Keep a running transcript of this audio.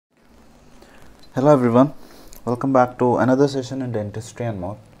Hello everyone, welcome back to another session in dentistry and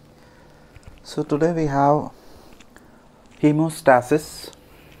more. So today we have hemostasis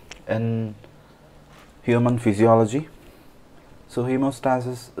in human physiology. So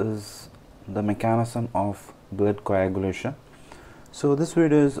hemostasis is the mechanism of blood coagulation. So this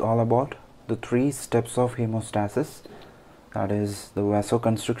video is all about the 3 steps of hemostasis, that is the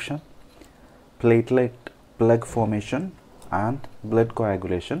vasoconstriction, platelet plug formation and blood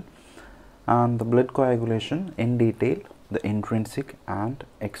coagulation. And the blood coagulation in detail, the intrinsic and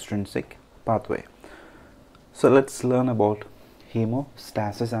extrinsic pathway. So let's learn about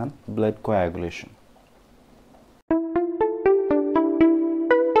hemostasis and blood coagulation.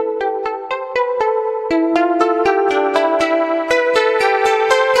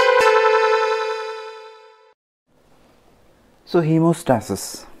 So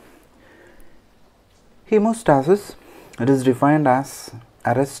hemostasis. Hemostasis, it is defined as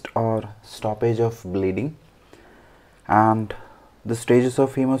arrest or stoppage of bleeding and the stages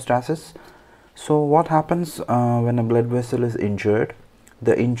of hemostasis. So what happens when a blood vessel is injured?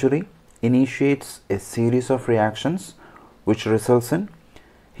 The injury initiates a series of reactions which results in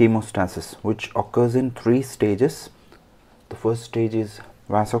hemostasis, which occurs in 3 stages. The first stage is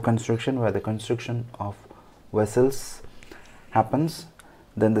vasoconstriction, where the constriction of vessels happens.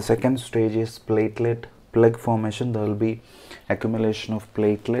 Then the second stage is platelet plug formation. There will be accumulation of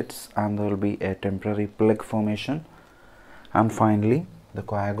platelets and there will be a temporary plug formation, and finally the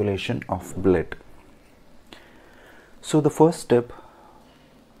coagulation of blood. So the first step,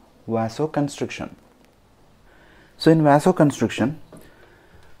 vasoconstriction. So in vasoconstriction,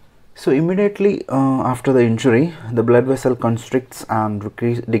 so immediately after the injury, the blood vessel constricts and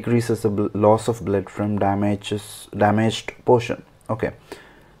decreases the loss of blood from damaged portion. Okay,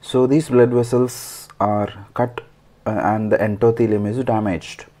 so these blood vessels are cut and the endothelium is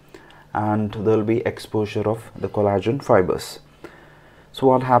damaged, and there will be exposure of the collagen fibers. So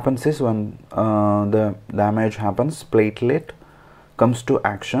what happens is, when the damage happens, platelet comes to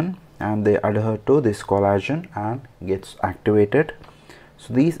action and they adhere to this collagen and gets activated.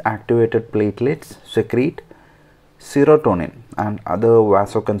 So these activated platelets secrete serotonin and other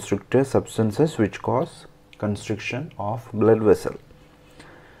vasoconstrictor substances which cause constriction of blood vessel.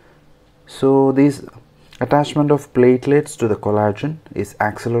 So this attachment of platelets to the collagen is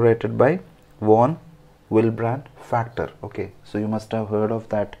accelerated by von Willebrand factor. Okay, so you must have heard of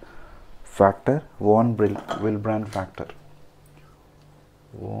that factor, von Willebrand factor.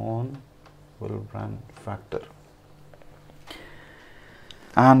 Von Willebrand factor.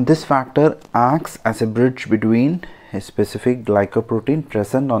 And this factor acts as a bridge between a specific glycoprotein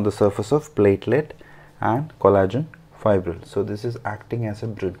present on the surface of platelet and collagen fibril. So this is acting as a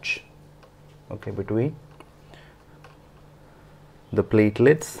bridge, okay, between the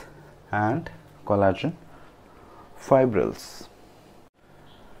platelets and collagen fibrils.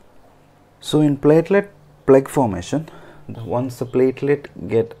 So in platelet plug formation, once the platelet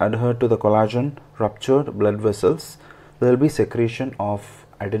get adhered to the collagen ruptured blood vessels, there will be secretion of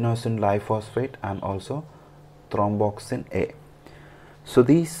adenosine diphosphate and also thromboxane A. So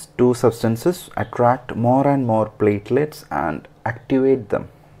these 2 substances attract more and more platelets and activate them.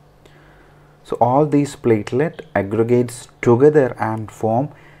 So all these platelet aggregates together and form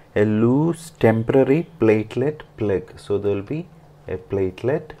a loose temporary platelet plug. So there will be a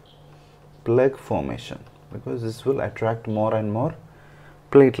platelet plug formation because this will attract more and more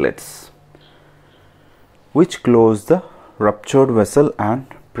platelets, which close the ruptured vessel and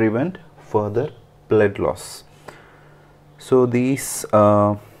prevent further blood loss. So these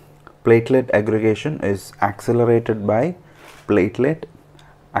platelet aggregation is accelerated by platelet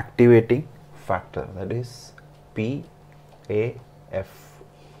activating factor, that is PAF,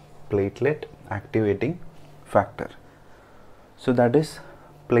 platelet activating factor. So that is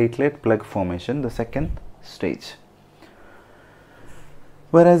platelet plug formation, the second stage.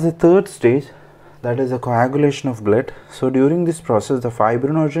 Whereas the third stage, that is the coagulation of blood. So during this process, the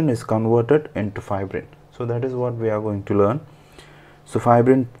fibrinogen is converted into fibrin. So that is what we are going to learn. So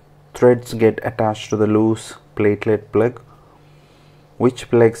fibrin threads get attached to the loose platelet plug, which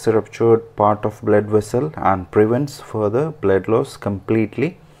plugs the ruptured part of blood vessel and prevents further blood loss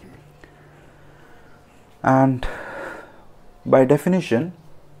completely. And by definition,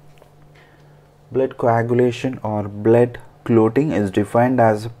 blood coagulation or blood clotting is defined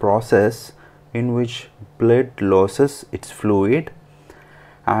as a process in which blood loses its fluid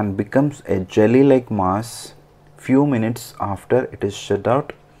and becomes a jelly-like mass few minutes after it is shed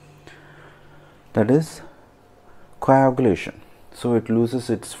out. That is coagulation. So it loses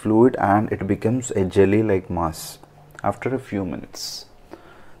its fluid and it becomes a jelly-like mass after a few minutes.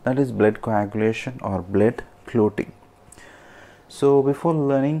 that is blood coagulation or blood clotting. So before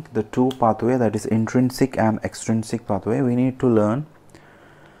learning the two pathway, that is intrinsic and extrinsic pathway, we need to learn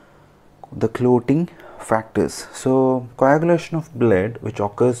the clotting factors. So coagulation of blood, which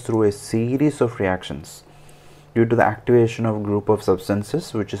occurs through a series of reactions due to the activation of group of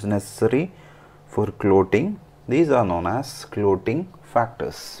substances which is necessary for clotting. These are known as clotting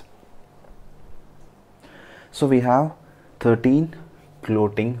factors. So we have 13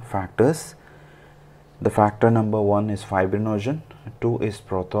 clotting factors. The factor number 1 is fibrinogen, 2 is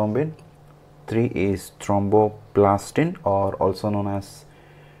prothrombin, 3 is thromboplastin or also known as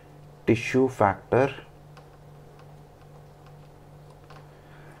tissue factor,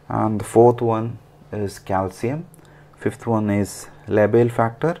 and the fourth one is calcium, fifth one is Labelle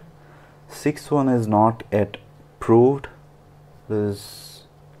factor, sixth one is not yet proved. There is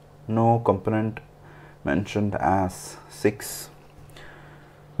no component mentioned as 6,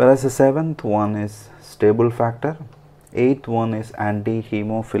 whereas the seventh one is stable factor, eighth one is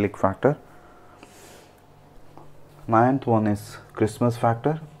anti-hemophilic factor, ninth one is Christmas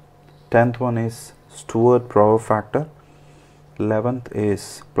factor, 10th one is Stewart-Prower factor, 11th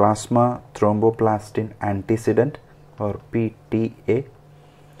is plasma thromboplastin antecedent or PTA,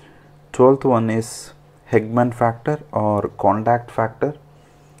 12th one is Hegman factor or contact factor,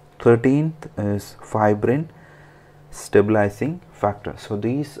 13th is fibrin stabilizing factor. So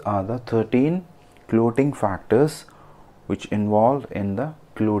these are the 13 clotting factors which involved in the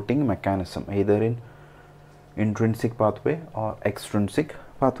clotting mechanism, either in intrinsic pathway or extrinsic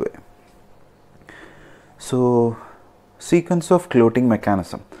pathway. So sequence of clotting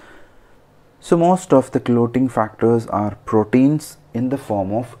mechanism. So most of the clotting factors are proteins in the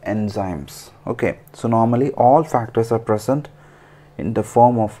form of enzymes. Okay, so normally all factors are present in the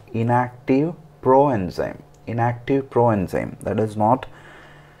form of inactive proenzyme. Inactive proenzyme, that is not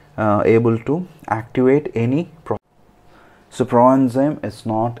able to activate any process. So proenzyme is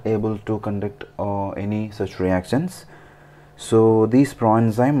not able to conduct any such reactions. So these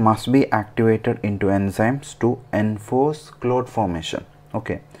proenzyme must be activated into enzymes to enforce clot formation.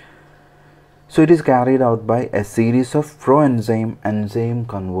 Okay. So it is carried out by a series of proenzyme enzyme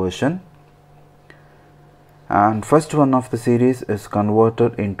conversion, and first one of the series is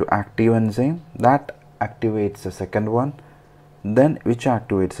converted into active enzyme that activates the second one, then which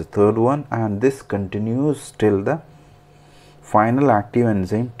activates the third one, and this continues till the final active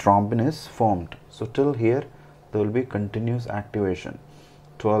enzyme thrombin is formed. So till here there will be continuous activation,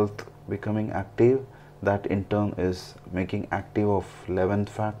 12th becoming active, that in turn is making active of 11th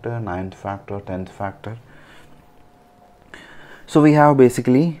factor, 9th factor, 10th factor. So we have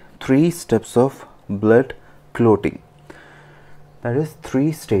basically 3 steps of blood clotting, that is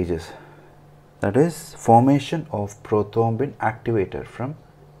 3 stages. That is formation of prothrombin activator from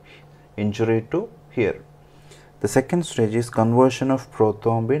injury to here. The second stage is conversion of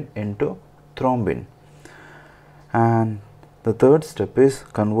prothrombin into thrombin, and the third step is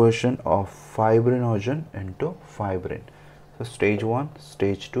conversion of fibrinogen into fibrin. So stage 1,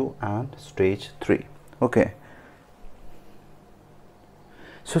 stage 2 and stage 3. Okay.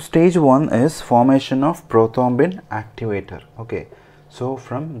 So stage 1 is formation of prothrombin activator. Okay. So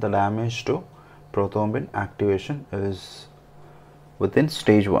from the damage to prothrombin activation is within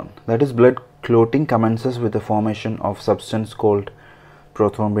stage 1. That is blood clotting commences with the formation of substance called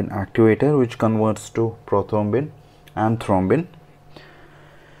prothrombin activator, which converts to prothrombin and thrombin.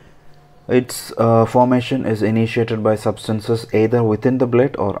 Its formation is initiated by substances either within the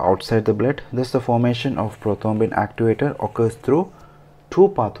blood or outside the blood. Thus the formation of prothrombin activator occurs through 2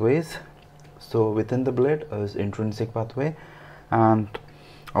 pathways. So within the blood is intrinsic pathway and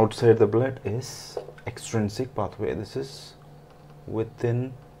outside the blood is extrinsic pathway. This is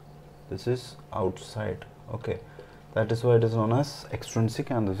within, this is outside. Okay, that is why it is known as extrinsic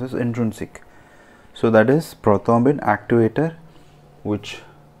and this is intrinsic. So that is prothrombin activator which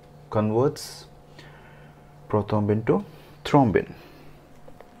converts prothrombin to thrombin.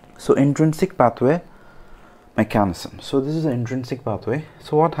 So intrinsic pathway mechanism. So this is the intrinsic pathway.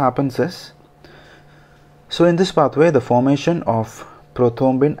 So what happens is, so in this pathway the formation of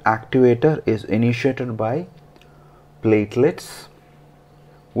prothrombin activator is initiated by platelets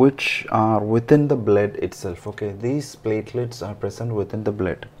which are within the blood itself. Okay, these platelets are present within the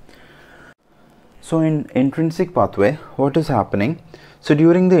blood. So in intrinsic pathway, what is happening? So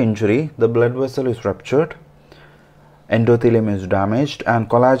during the injury, the blood vessel is ruptured, endothelium is damaged and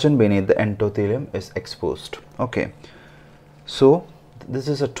collagen beneath the endothelium is exposed. Okay, so this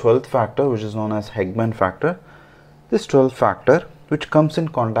is a 12th factor which is known as Hegman factor. This 12th factor which comes in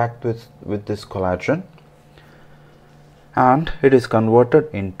contact with this collagen and it is converted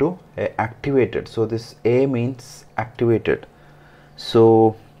into a activated. So this A means activated.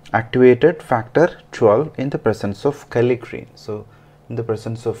 So activated factor 12 in the presence of kallikrein. So in the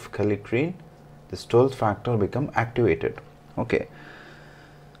presence of kallikrein, this 12th factor become activated. Okay.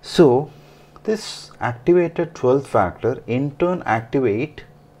 So this activated 12th factor in turn activate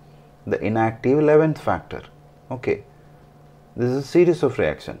the inactive 11th factor. Okay. This is a series of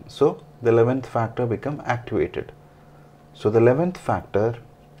reactions. So the 11th factor become activated. So the 11th factor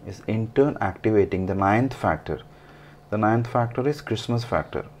is in turn activating the 9th factor. The 9th factor is Christmas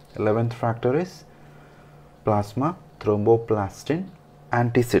factor. 11th factor is plasma thromboplastin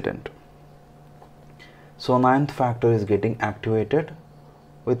antecedent. So 9th factor is getting activated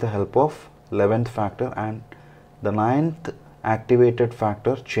with the help of 11th factor, and the 9th activated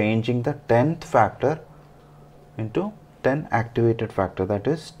factor changing the 10th factor into 10 activated factor, that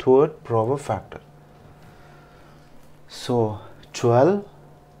is 3rd prover factor. So 12,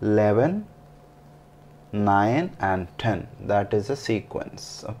 11, 9 and 10, that is a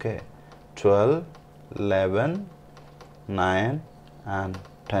sequence. Okay, 12, 11, 9 and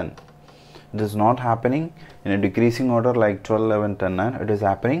 10. It is not happening in a decreasing order like 12, 11, 10, 9. It is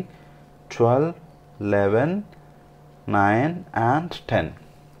happening 12, 11, 9 and 10.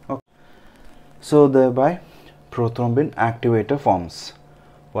 Okay. So thereby prothrombin activator forms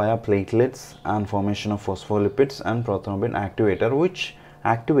via platelets and formation of phospholipids and prothrombin activator, which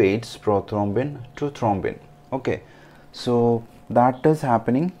activates prothrombin to thrombin. Okay, so that is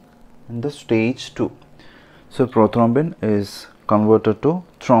happening in the stage 2. So prothrombin is converted to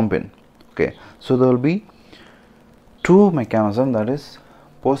thrombin. Okay, so there will be two mechanisms, that is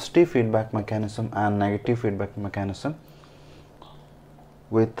positive feedback mechanism and negative feedback mechanism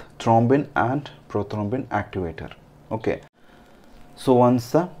with thrombin and prothrombin activator. Okay, so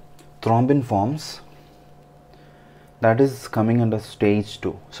once the thrombin forms, that is coming under stage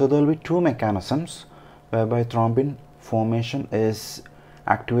 2. So there will be two mechanisms whereby thrombin formation is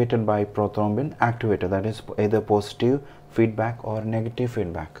activated by prothrombin activator, that is either positive feedback or negative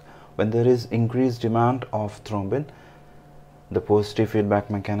feedback. When there is increased demand of thrombin, the positive feedback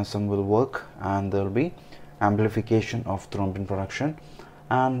mechanism will work and there will be amplification of thrombin production,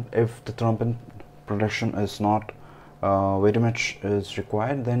 and if the thrombin production is not very much is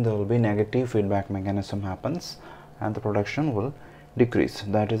required, then there will be negative feedback mechanism happens and the production will decrease.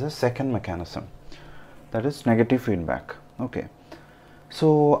 That is a second mechanism, that is negative feedback. Okay,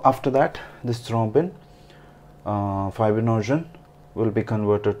 so after that this thrombin fibrinogen will be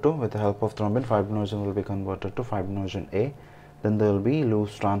converted to, with the help of thrombin, fibrinogen will be converted to fibrinogen A. Then there will be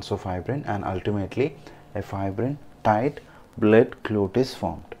loose strands of fibrin and ultimately a fibrin tight blood clot is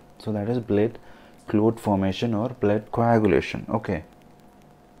formed. So that is blood clot formation or blood coagulation. Okay.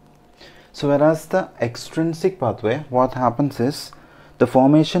 So whereas the extrinsic pathway, what happens is the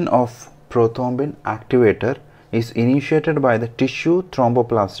formation of prothrombin activator is initiated by the tissue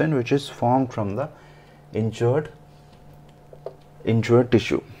thromboplastin, which is formed from the injured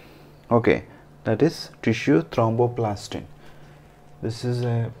tissue. Okay, that is tissue thromboplastin. This is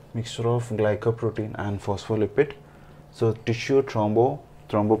a mixture of glycoprotein and phospholipid. So tissue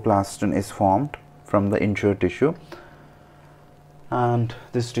thromboplastin is formed from the injured tissue, and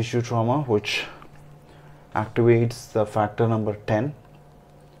this tissue trauma which activates the factor number 10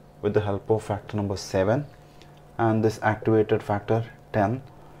 with the help of factor number 7, and this activated factor 10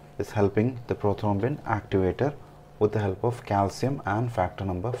 is helping the prothrombin activator with the help of calcium and factor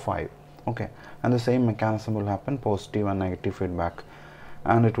number 5. Okay, and the same mechanism will happen, positive and negative feedback,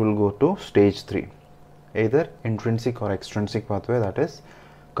 and it will go to stage 3, either intrinsic or extrinsic pathway, that is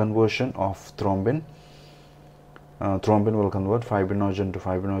conversion of thrombin. Thrombin will convert fibrinogen to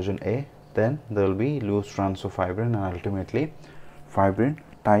fibrinogen A, then there will be loose strands of fibrin and ultimately fibrin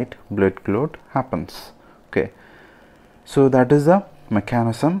tight blood clot happens. Okay, so that is the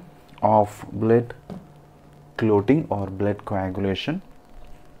mechanism of blood clotting or blood coagulation.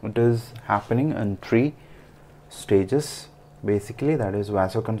 It is happening in 3 stages basically, that is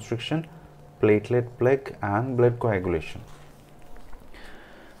vasoconstriction, platelet plaque and blood coagulation.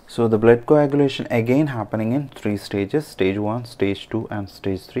 So the blood coagulation again happening in 3 stages, stage 1, stage 2 and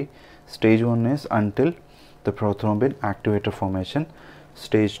stage 3. Stage 1 is until the prothrombin activator formation,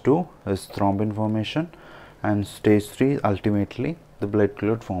 stage 2 is thrombin formation, and stage 3 ultimately the blood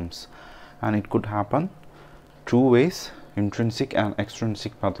clot forms. And it could happen 2 ways, intrinsic and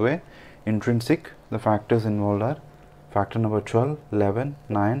extrinsic pathway. Intrinsic, the factors involved are factor number 12, 11,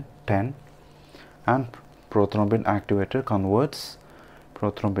 9, 10, and prothrombin activator converts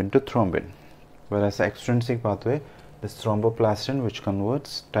prothrombin to thrombin. Whereas extrinsic pathway, this thromboplastin which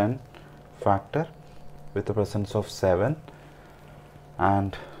converts 10 factor with the presence of 7,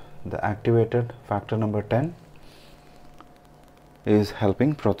 and the activated factor number 10 is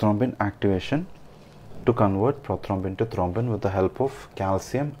helping prothrombin activation to convert prothrombin to thrombin with the help of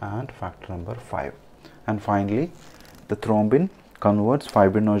calcium and factor number 5. And finally, the thrombin converts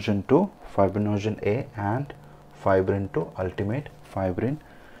fibrinogen to fibrinogen A and fibrin to ultimate fibrin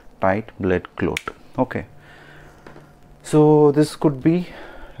tight blood clot. Okay, so this could be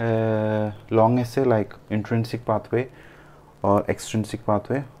a long essay like intrinsic pathway or extrinsic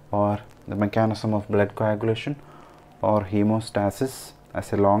pathway, or the mechanism of blood coagulation, or hemostasis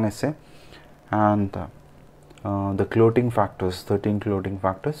as a long essay, and the clotting factors, 13 clotting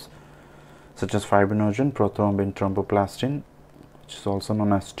factors such as fibrinogen, prothrombin, thromboplastin, which is also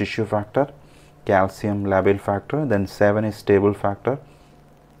known as tissue factor, calcium, labile factor, then 7 is stable factor,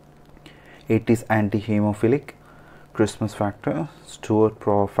 8 is anti-hemophilic, Christmas factor, Stewart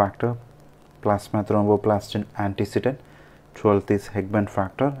factor, plasma thromboplastin antecedent, 12th is Hegman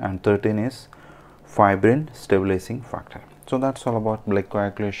factor, and 13 is fibrin stabilizing factor. So that's all about blood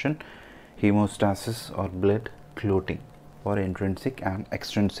coagulation, hemostasis or blood clotting, or intrinsic and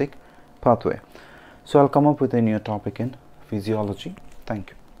extrinsic pathway. So I'll come up with a new topic in physiology.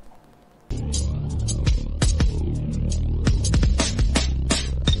 Thank you.